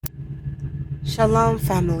Shalom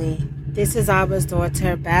Family. This is Abba's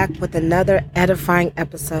daughter back with another edifying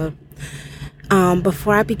episode.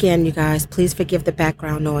 Before I begin, you guys, please forgive the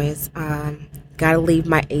background noise. Gotta leave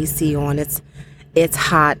my AC on. It's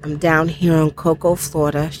hot. I'm down here in Cocoa,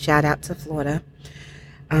 Florida. Shout out to Florida.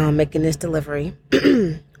 Making this delivery.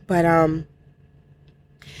 But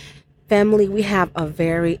family, we have a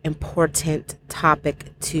very important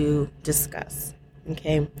topic to discuss.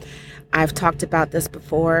 Okay. I've talked about this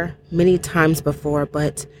before, many times before,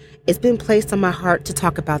 but it's been placed on my heart to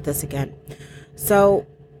talk about this again. So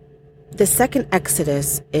the second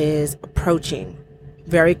Exodus is approaching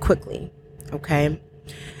very quickly. Okay.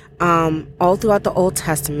 All throughout the Old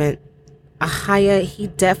Testament, AHAYAH, he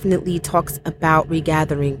definitely talks about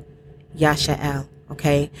regathering Yasha'el.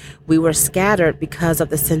 Okay. We were scattered because of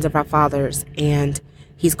the sins of our fathers, and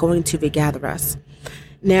he's going to regather us.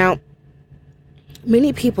 Now,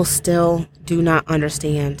 many people still do not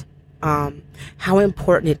understand how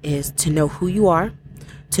important it is to know who you are,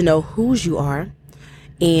 to know whose you are,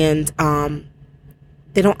 and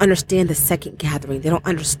they don't understand the second gathering. They don't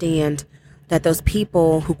understand that those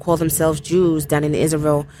people who call themselves Jews down in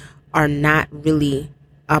Israel are not really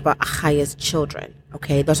Abba AHAYAH's children.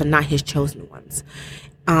 Okay, those are not his chosen ones.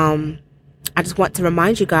 I just want to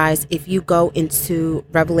remind you guys, if you go into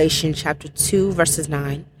Revelation chapter 2, verses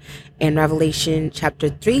 9, and Revelation chapter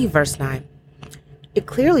 3, verse 9, it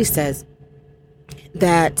clearly says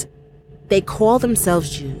that they call themselves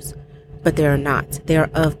Jews, but they are not. They are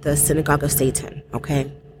of the synagogue of Satan,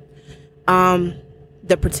 okay?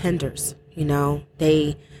 The pretenders,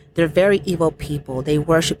 they're very evil people. They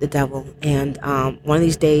worship the devil. And one of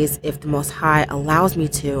these days, if the Most High allows me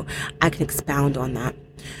to, I can expound on that.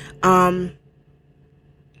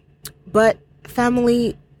 But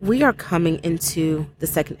family, we are coming into the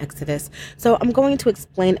second Exodus. So I'm going to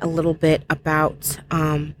explain a little bit about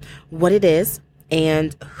what it is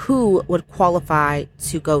and who would qualify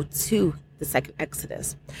to go to the second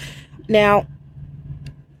Exodus. Now,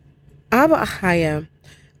 Abba AHAYAH,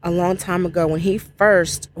 a long time ago, when he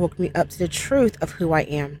first woke me up to the truth of who I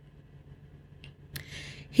am,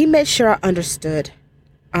 he made sure I understood.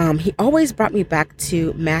 He always brought me back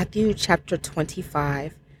to Matthew chapter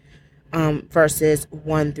 25, verses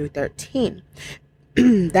 1 through 13.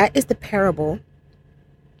 That is the parable.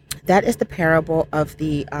 That is the parable of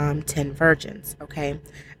the 10 virgins. Okay,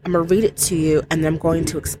 I'm gonna read it to you, and then I'm going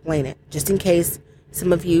to explain it, just in case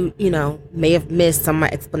some of you, may have missed some of my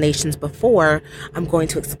explanations before. I'm going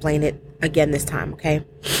to explain it again this time. Okay.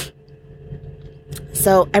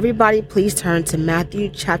 So everybody, please turn to Matthew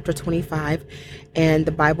chapter 25, and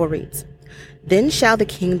the Bible reads, "Then shall the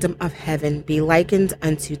kingdom of heaven be likened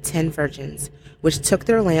unto 10 virgins, which took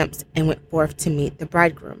their lamps and went forth to meet the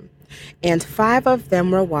bridegroom. And 5 of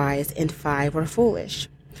them were wise, and 5 were foolish.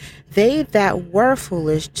 They that were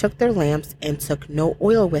foolish took their lamps and took no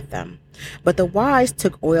oil with them. But the wise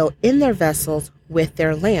took oil in their vessels with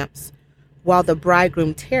their lamps. While the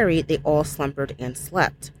bridegroom tarried, they all slumbered and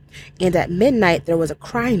slept. And at midnight there was a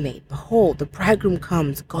cry made, Behold, the bridegroom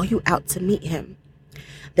comes, go you out to meet him.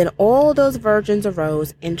 Then all those virgins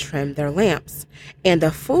arose and trimmed their lamps. And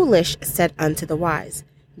the foolish said unto the wise,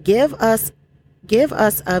 Give us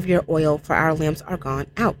of your oil, for our lamps are gone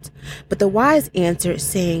out. But the wise answered,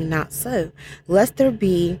 saying, Not so, lest there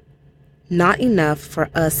be not enough for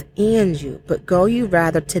us and you, but go you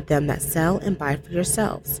rather to them that sell and buy for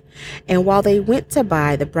yourselves. And while they went to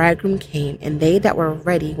buy, the bridegroom came, and they that were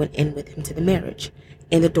ready went in with him to the marriage,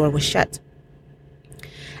 and the door was shut.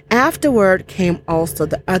 Afterward came also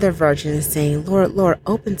the other virgins, saying, Lord, Lord,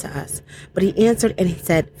 open to us. But he answered and he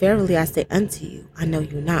said, Verily I say unto you, I know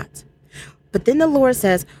you not. But then the Lord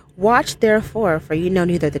says, Watch therefore, for you know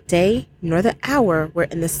neither the day nor the hour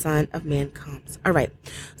wherein the Son of Man comes." All right,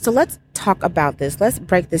 so let's talk about this. Let's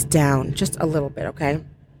break this down just a little bit, okay?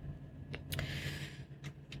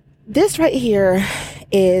 This right here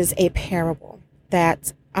is a parable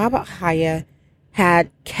that Abba AHAYAH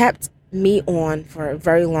had kept me on for a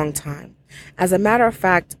very long time. As a matter of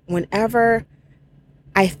fact, whenever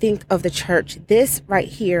I think of the church, this right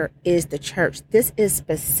here is the church. This is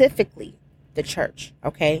specifically the church,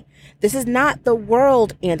 okay? This is not the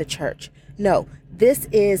world and the church. No, this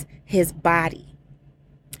is his body.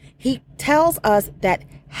 He tells us that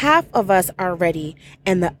half of us are ready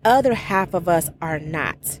and the other half of us are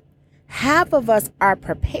not. Half of us are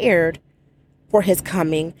prepared for his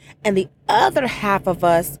coming, and the other half of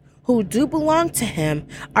us who do belong to him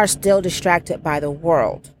are still distracted by the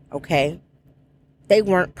world, okay? They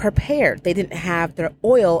weren't prepared. They didn't have their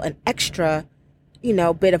oil, an extra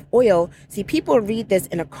bit of oil. See, people read this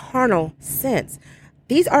in a carnal sense.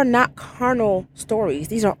 These are not carnal stories.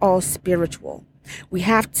 These are all spiritual. We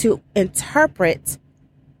have to interpret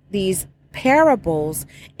these parables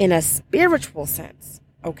in a spiritual sense,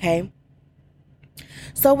 okay?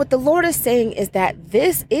 So what the Lord is saying is that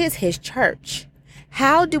this is his church.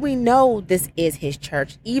 How do we know this is his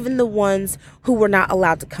church? Even the ones who were not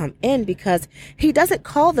allowed to come in, because he doesn't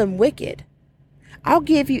call them wicked. I'll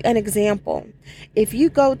give you an example. If you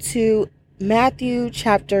go to Matthew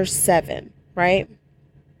chapter 7, right?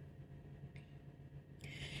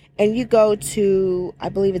 And you go to, I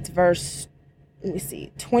believe it's verse,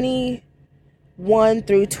 21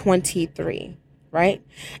 through 23. Right?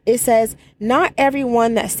 It says, not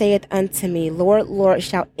everyone that saith unto me, Lord, Lord,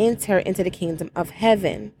 shall enter into the kingdom of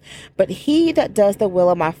heaven, but he that does the will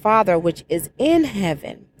of my Father which is in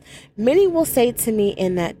heaven. Many will say to me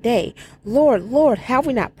in that day, Lord, Lord, have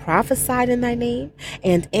we not prophesied in thy name?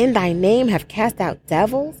 And in thy name have cast out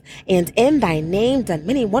devils? And in thy name done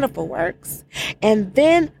many wonderful works? And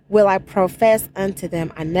then will I profess unto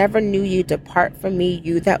them, I never knew you, depart from me,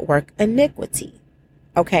 you that work iniquity.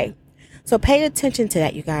 Okay. So pay attention to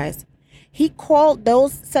that, you guys. He called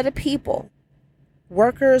those set of people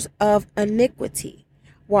workers of iniquity.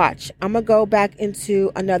 Watch, I'm going to go back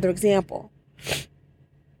into another example.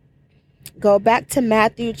 Go back to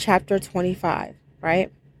Matthew chapter 25,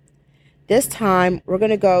 right? This time we're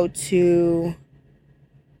going to go to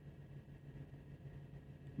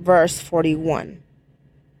verse 41.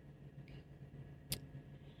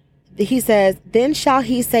 He says, then shall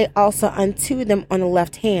he say also unto them on the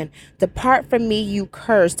left hand, depart from me, you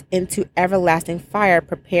cursed, into everlasting fire,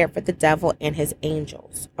 prepared for the devil and his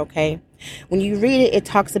angels. Okay. When you read it, it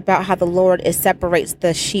talks about how the Lord separates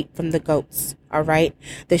the sheep from the goats. All right.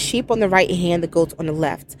 The sheep on the right hand, the goats on the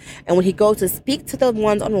left. And when he goes to speak to the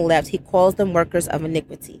ones on the left, he calls them workers of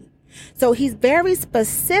iniquity. So he's very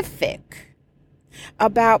specific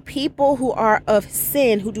about people who are of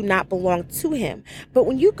sin, who do not belong to him. But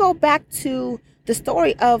when you go back to the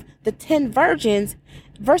story of the 10 virgins,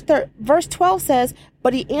 verse 12 says,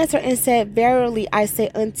 but he answered and said, verily I say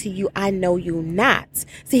unto you, I know you not.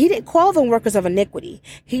 See, he didn't call them workers of iniquity.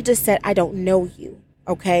 He just said, I don't know you.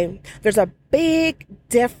 Okay. There's a big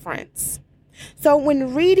difference. So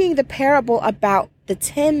when reading the parable about the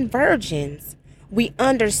 10 virgins, we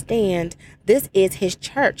understand this is his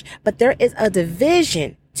church, but there is a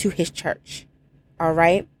division to his church. All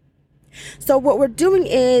right. So what we're doing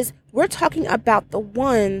is we're talking about the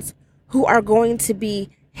ones who are going to be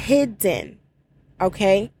hidden.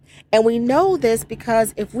 Okay. And we know this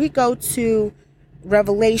because if we go to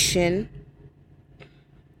Revelation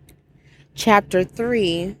chapter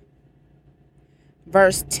 3,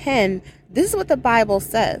 verse 10, this is what the Bible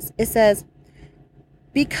says. It says,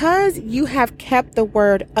 because you have kept the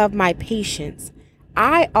word of my patience,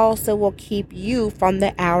 I also will keep you from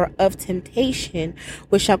the hour of temptation,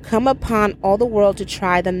 which shall come upon all the world to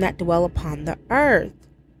try them that dwell upon the earth.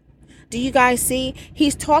 Do you guys see?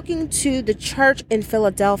 He's talking to the church in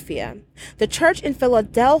Philadelphia. The church in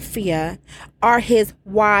Philadelphia are his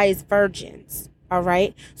wise virgins. All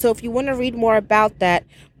right. So if you want to read more about that,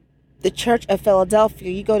 the church of Philadelphia,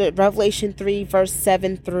 you go to Revelation 3, verse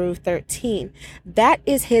 7 through 13. That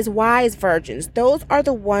is his wise virgins. Those are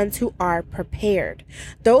the ones who are prepared.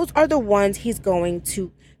 Those are the ones he's going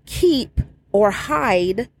to keep or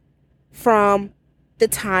hide from the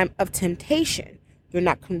time of temptation. You're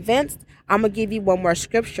not convinced? I'm going to give you one more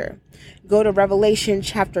scripture. Go to Revelation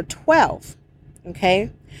chapter 12. Okay.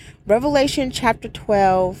 Revelation chapter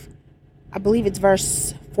 12. I believe it's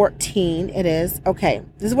verse 14. It is. Okay.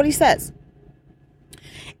 This is what he says.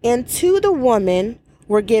 And to the woman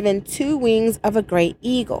were given 2 wings of a great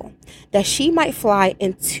eagle, that she might fly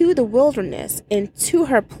into the wilderness, into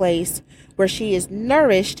her place where she is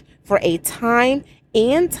nourished for a time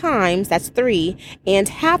and times, that's 3, and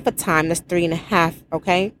half a time, that's 3.5.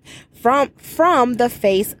 Okay. From the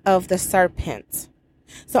face of the serpent.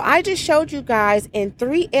 So I just showed you guys in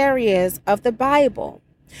 3 areas of the Bible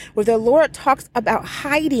where the Lord talks about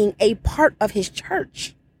hiding a part of his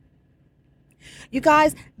church. You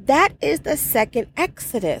guys, that is the second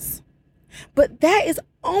Exodus. But that is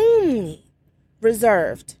only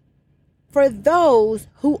reserved for those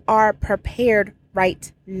who are prepared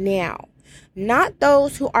right now, not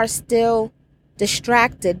those who are still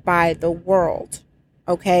distracted by the world.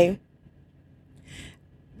 Okay?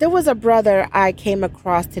 There was a brother I came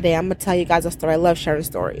across today. I'm going to tell you guys a story. I love sharing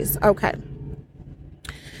stories. Okay.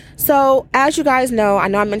 So, as you guys know, I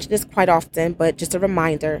know I mention this quite often, but just a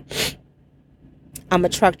reminder, I'm a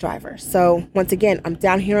truck driver. So, once again, I'm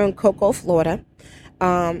down here in Cocoa, Florida,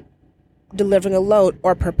 delivering a load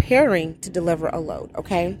or preparing to deliver a load,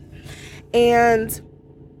 okay? And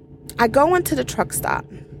I go into the truck stop.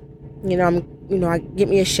 I get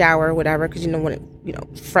me a shower or whatever, because when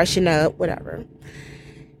it, freshen up, whatever.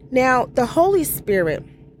 Now, the Holy Spirit,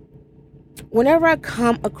 whenever I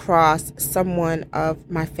come across someone of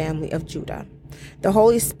my family of Judah, the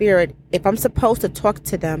Holy Spirit, if I'm supposed to talk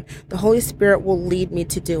to them, the Holy Spirit will lead me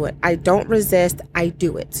to do it. I don't resist, I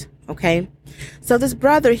do it. Okay? So this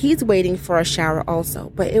brother, he's waiting for a shower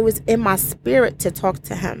also, but it was in my spirit to talk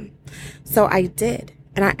to him. So I did.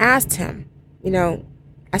 And I asked him,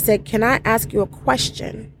 I said, "Can I ask you a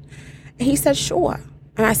question?" And he said, "Sure."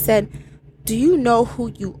 And I said, "Do you know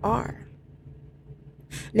who you are?"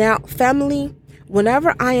 Now, family,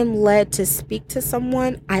 whenever I am led to speak to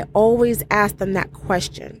someone, I always ask them that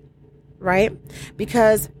question, right?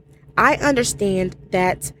 Because I understand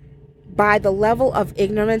that by the level of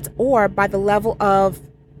ignorance, or by the level of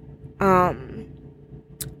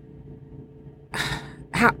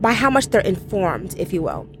by how much they're informed, if you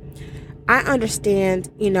will, I understand,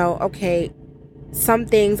 okay, some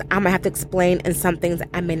things I might have to explain and some things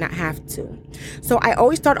I may not have to. So I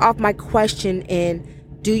always start off my question in,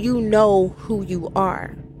 do you know who you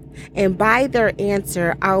are? And by their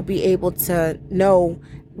answer, I'll be able to know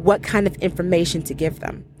what kind of information to give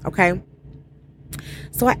them. Okay.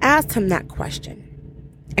 So I asked him that question,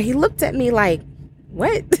 and he looked at me like,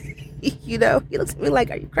 what? He looked at me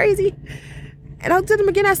like, are you crazy? And I looked at him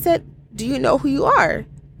again. I said, do you know who you are?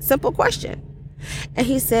 Simple question. And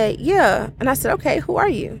he said, yeah. And I said, okay, who are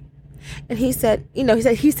you? And he said,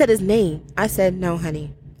 he said his name. I said, no,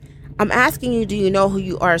 honey, I'm asking you, do you know who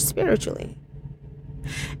you are spiritually?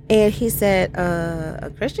 And he said,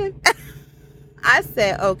 a Christian? I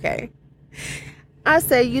said, okay. I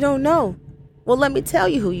said, you don't know. Well, let me tell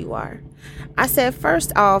you who you are. I said,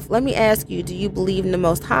 first off, let me ask you, do you believe in the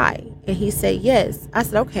Most High? And he said, yes. I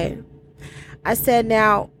said, okay. I said,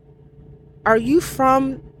 now, were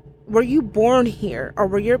you born here, or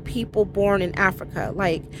were your people born in Africa?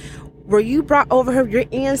 Like, were you brought over here, your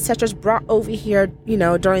ancestors brought over here,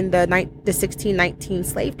 during the 1619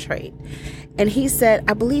 slave trade? And he said,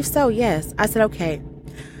 I believe so, yes. I said, okay.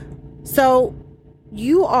 So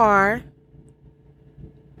you are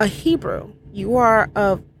a Hebrew. You are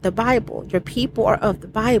of the Bible. Your people are of the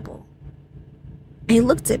Bible. And he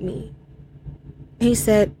looked at me. And he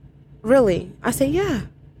said, really? I said, yeah.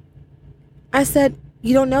 I said,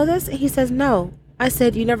 you don't know this? And he says, no. I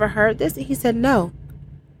said, you never heard this? And he said, no.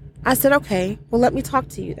 I said, okay, well, let me talk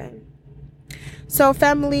to you then. So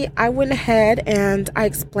family, I went ahead and I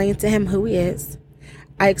explained to him who he is.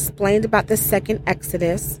 I explained about the second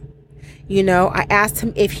Exodus. I asked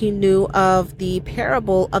him if he knew of the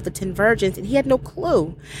parable of the 10 virgins, and he had no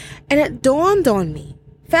clue. And it dawned on me,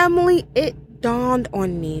 family, it dawned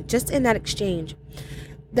on me just in that exchange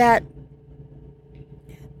that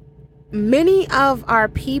many of our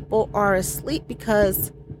people are asleep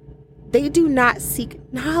because they do not seek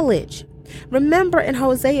knowledge. Remember in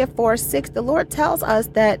Hosea 4:6, the Lord tells us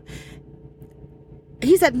that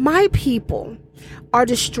he said, my people are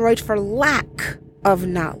destroyed for lack of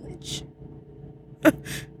knowledge.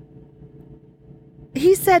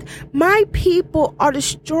 He said, my people are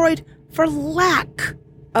destroyed for lack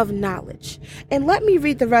of knowledge. And let me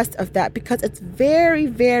read the rest of that, because it's very,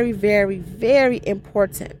 very, very, very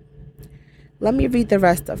important. Let me read the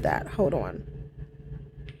rest of that. Hold on.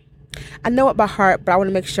 I know it by heart, but I want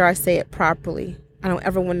to make sure I say it properly. I don't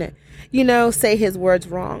ever want to, say his words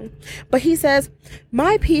wrong. But he says,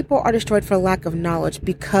 my people are destroyed for lack of knowledge.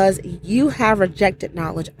 Because you have rejected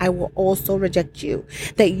knowledge, I will also reject you.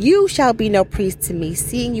 That you shall be no priest to me.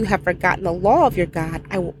 Seeing you have forgotten the law of your God,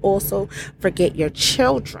 I will also forget your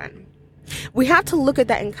children. We have to look at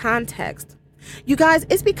that in context. You guys,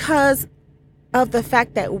 it's because of the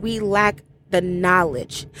fact that we lack the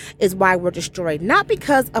knowledge is why we're destroyed, not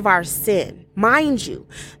because of our sin. Mind you,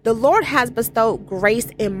 the Lord has bestowed grace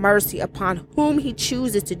and mercy upon whom he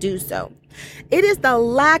chooses to do so. It is the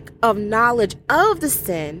lack of knowledge of the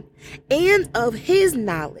sin and of his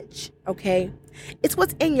knowledge, okay? It's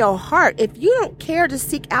what's in your heart. If you don't care to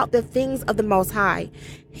seek out the things of the Most High,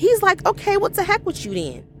 he's like, okay, what the heck with you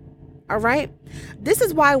then? All right? This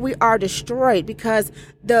is why we are destroyed, because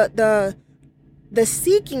the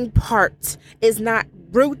seeking part is not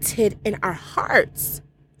rooted in our hearts.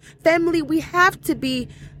 Family, we have to be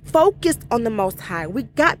focused on the Most High. We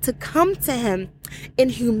got to come to him in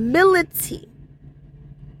humility.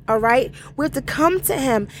 All right? We have to come to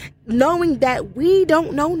him knowing that we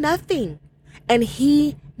don't know nothing and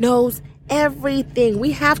he knows everything.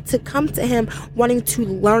 We have to come to him wanting to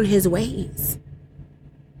learn his ways.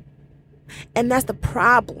 And that's the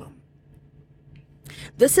problem.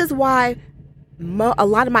 This is why a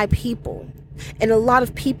lot of my people, And a lot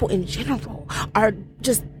of people in general are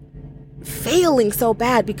just failing so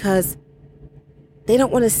bad because they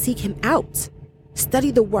don't want to seek him out.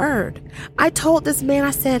 Study the word. I told this man,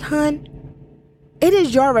 I said, "Hun, it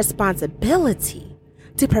is your responsibility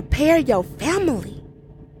to prepare your family.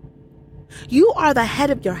 You are the head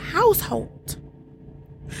of your household."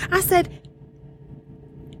 I said,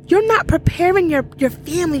 "You're not preparing your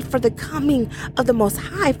family for the coming of the Most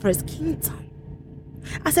High, for his kingdom."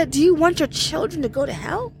 I said, "Do you want your children to go to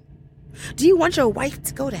hell? Do you want your wife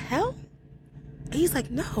to go to hell?" And he's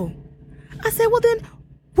like, "No." I said, "Well then,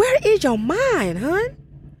 where is your mind, hon?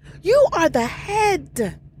 You are the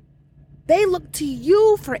head. They look to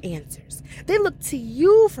you for answers. They look to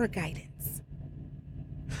you for guidance.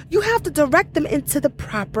 You have to direct them into the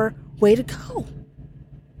proper way to go."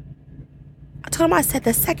 I told him, I said,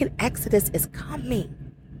 the second Exodus is coming.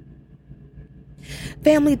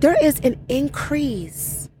 Family, there is an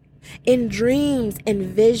increase in dreams and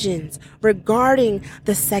visions regarding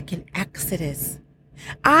the second Exodus.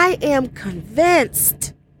 I am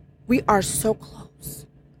convinced we are so close.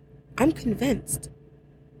 I'm convinced.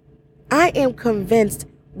 I am convinced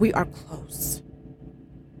we are close.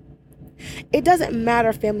 It doesn't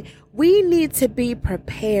matter, family. We need to be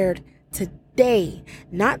prepared today,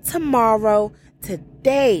 not tomorrow,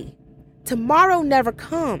 today. Tomorrow never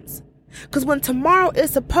comes. Because when tomorrow is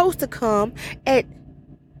supposed to come at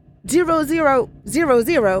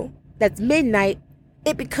 0000, that's midnight,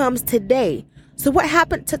 it becomes today. So what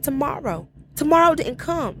happened to tomorrow? Tomorrow didn't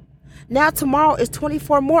come. Now tomorrow is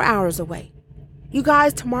 24 more hours away. You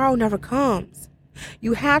guys, tomorrow never comes.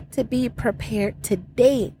 You have to be prepared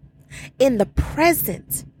today, in the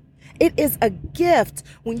present. It is a gift.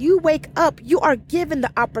 When you wake up, you are given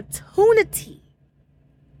the opportunity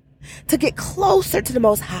to get closer to the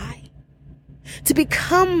Most High, to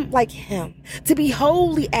become like him, to be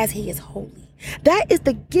holy as he is holy. That is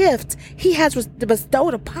the gift he has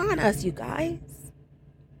bestowed upon us, you guys.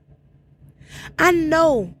 I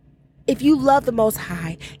know if you love the Most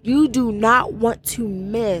High, you do not want to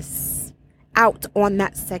miss out on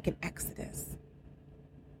that second Exodus.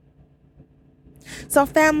 So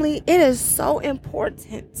family, it is so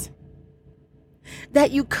important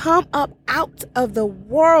that you come up out of the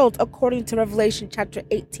world according to Revelation chapter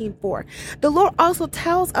 18:4. The Lord also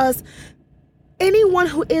tells us anyone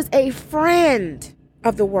who is a friend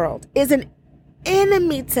of the world is an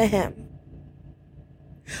enemy to him.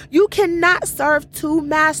 You cannot serve two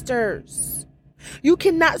masters. You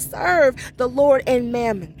cannot serve the Lord and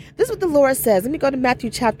mammon. This is what the Lord says. Let me go to Matthew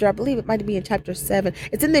chapter, I believe it might be in chapter 7.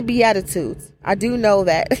 It's in the Beatitudes. I do know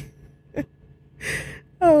that.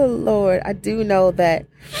 Oh Lord, I do know that.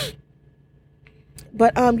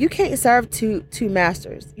 But you can't serve two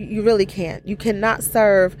masters. You really can't. You cannot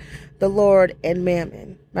serve the Lord and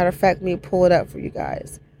mammon. Matter of fact, let me pull it up for you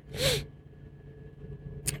guys.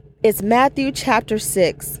 It's Matthew chapter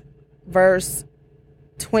 6, verse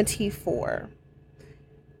 24.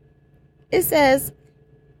 It says,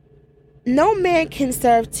 "No man can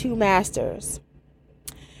serve two masters,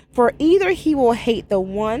 for either he will hate the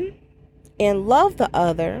one and love the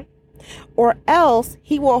other, or else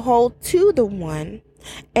he will hold to the one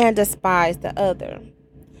and despise the other."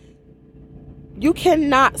 You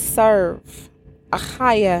cannot serve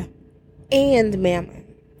AHAYAH and mammon.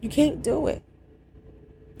 You can't do it.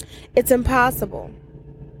 It's impossible.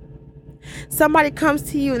 Somebody comes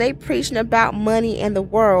to you and they preaching about money and the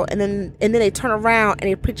world, and then they turn around and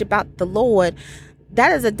they preach about the Lord.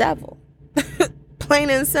 That is a devil. Plain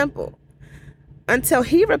and simple. Until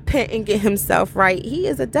he repent and get himself right, he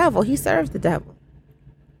is a devil. He serves the devil.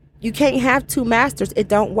 You can't have two masters. It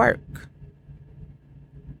don't work.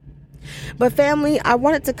 But family, I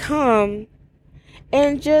wanted to come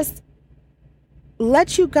and just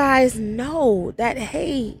let you guys know that,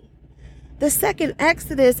 hey, the second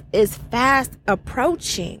Exodus is fast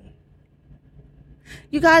approaching.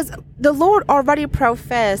 You guys, the Lord already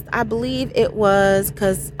professed, I believe it was,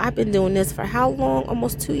 because I've been doing this for how long?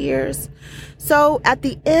 Almost 2 years. So at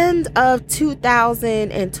the end of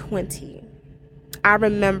 2020, I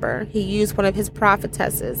remember he used one of his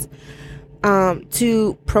prophetesses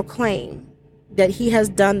to proclaim that he has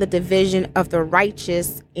done the division of the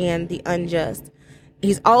righteous and the unjust.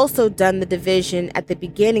 He's also done the division at the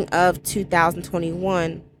beginning of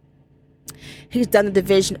 2021. He's done the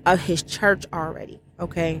division of his church already.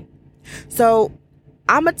 Okay. So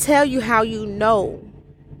I'm going to tell you how you know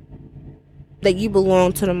that you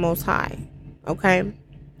belong to the Most High. Okay.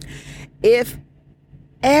 If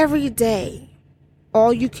every day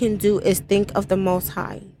all you can do is think of the Most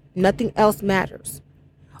High, nothing else matters.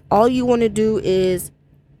 All you want to do is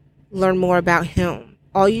learn more about him.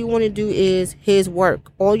 All you want to do is his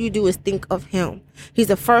work. All you do is think of him. He's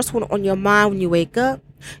the first one on your mind when you wake up.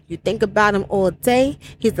 You think about him all day.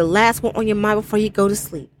 He's the last one on your mind before you go to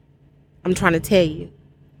sleep. I'm trying to tell you.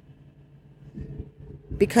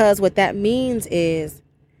 Because what that means is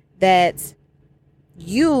that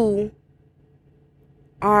you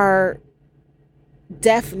are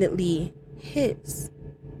definitely his.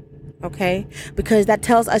 Okay? Because that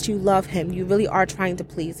tells us you love him. You really are trying to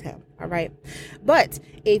please him. All right? But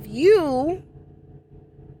if you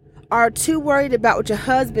are too worried about what your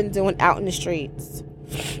husband's doing out in the streets,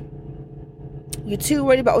 you're too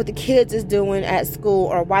worried about what the kids is doing at school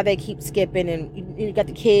or why they keep skipping, and you got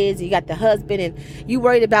the kids, you got the husband, and you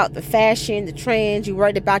worried about the fashion, the trends, you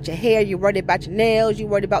worried about your hair, you worried about your nails, you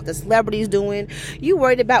worried about the celebrities doing, you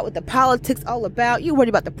worried about what the politics all about, you worried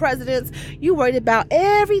about the presidents, you worried about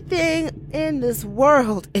everything in this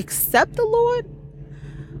world except the Lord.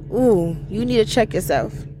 Ooh, you need to check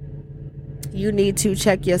yourself. You need to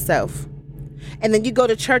check yourself. And then you go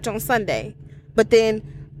to church on Sunday, but then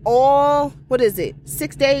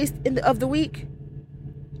 6 days of the week,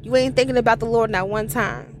 you ain't thinking about the Lord not one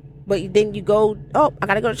time. But then you go, oh, I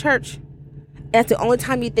gotta go to church. That's the only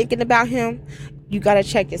time you're thinking about him. You gotta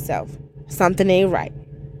check yourself. Something ain't right.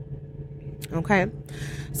 Okay?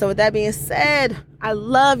 So with that being said, I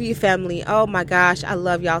love you, family. Oh my gosh, I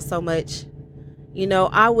love y'all so much.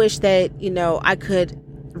 I wish that, I could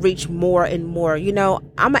reach more and more. I'm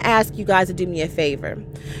going to ask you guys to do me a favor.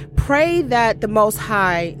 Pray that the Most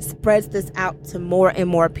High spreads this out to more and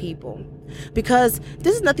more people, because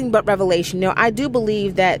this is nothing but revelation. I do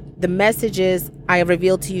believe that the messages I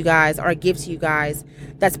reveal to you guys or give to you guys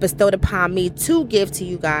that's bestowed upon me to give to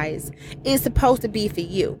you guys is supposed to be for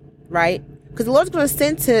you, right? Because the Lord's going to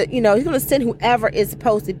send he's going to send whoever is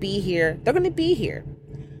supposed to be here. They're going to be here.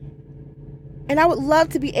 And I would love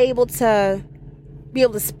to be able to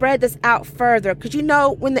spread this out further. Because,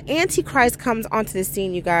 when the Antichrist comes onto the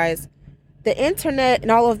scene, you guys, the internet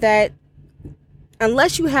and all of that,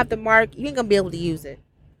 unless you have the mark, you ain't going to be able to use it.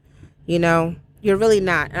 You're really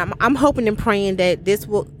not. And I'm hoping and praying that this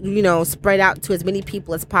will, spread out to as many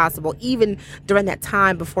people as possible, even during that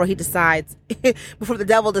time before he decides, before the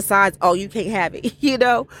devil decides, oh, you can't have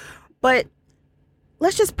it, But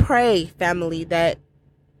let's just pray, family, that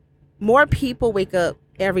more people wake up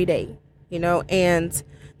every day, and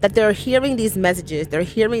that they're hearing these messages, they're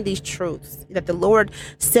hearing these truths, that the Lord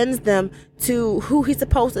sends them to who he's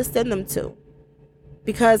supposed to send them to.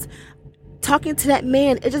 Because talking to that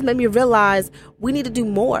man, it just made me realize we need to do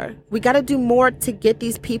more. We got to do more to get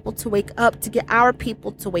these people to wake up, to get our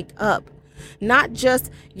people to wake up. Not just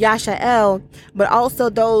Yashael, but also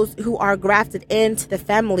those who are grafted into the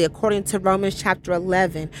family, according to Romans chapter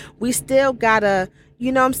 11. We still gotta,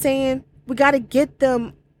 we gotta get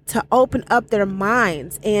them to open up their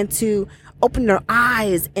minds and to open their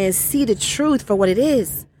eyes and see the truth for what it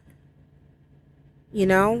is.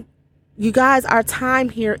 You guys, our time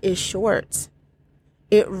here is short.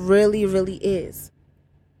 It really, really is.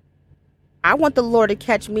 I want the Lord to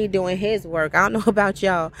catch me doing his work. I don't know about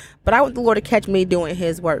y'all, but I want the Lord to catch me doing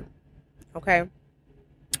his work. Okay?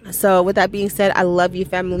 So with that being said, I love you,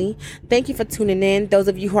 family. Thank you for tuning in. Those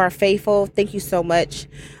of you who are faithful, thank you so much.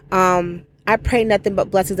 I pray nothing but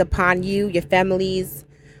blessings upon you, your families.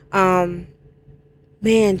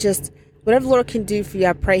 Just whatever the Lord can do for you,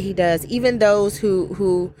 I pray he does. Even those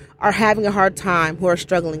who are having a hard time, who are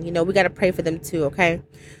struggling, we got to pray for them too, okay?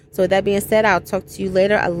 So with that being said, I'll talk to you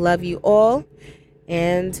later. I love you all,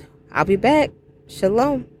 and I'll be back.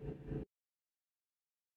 Shalom.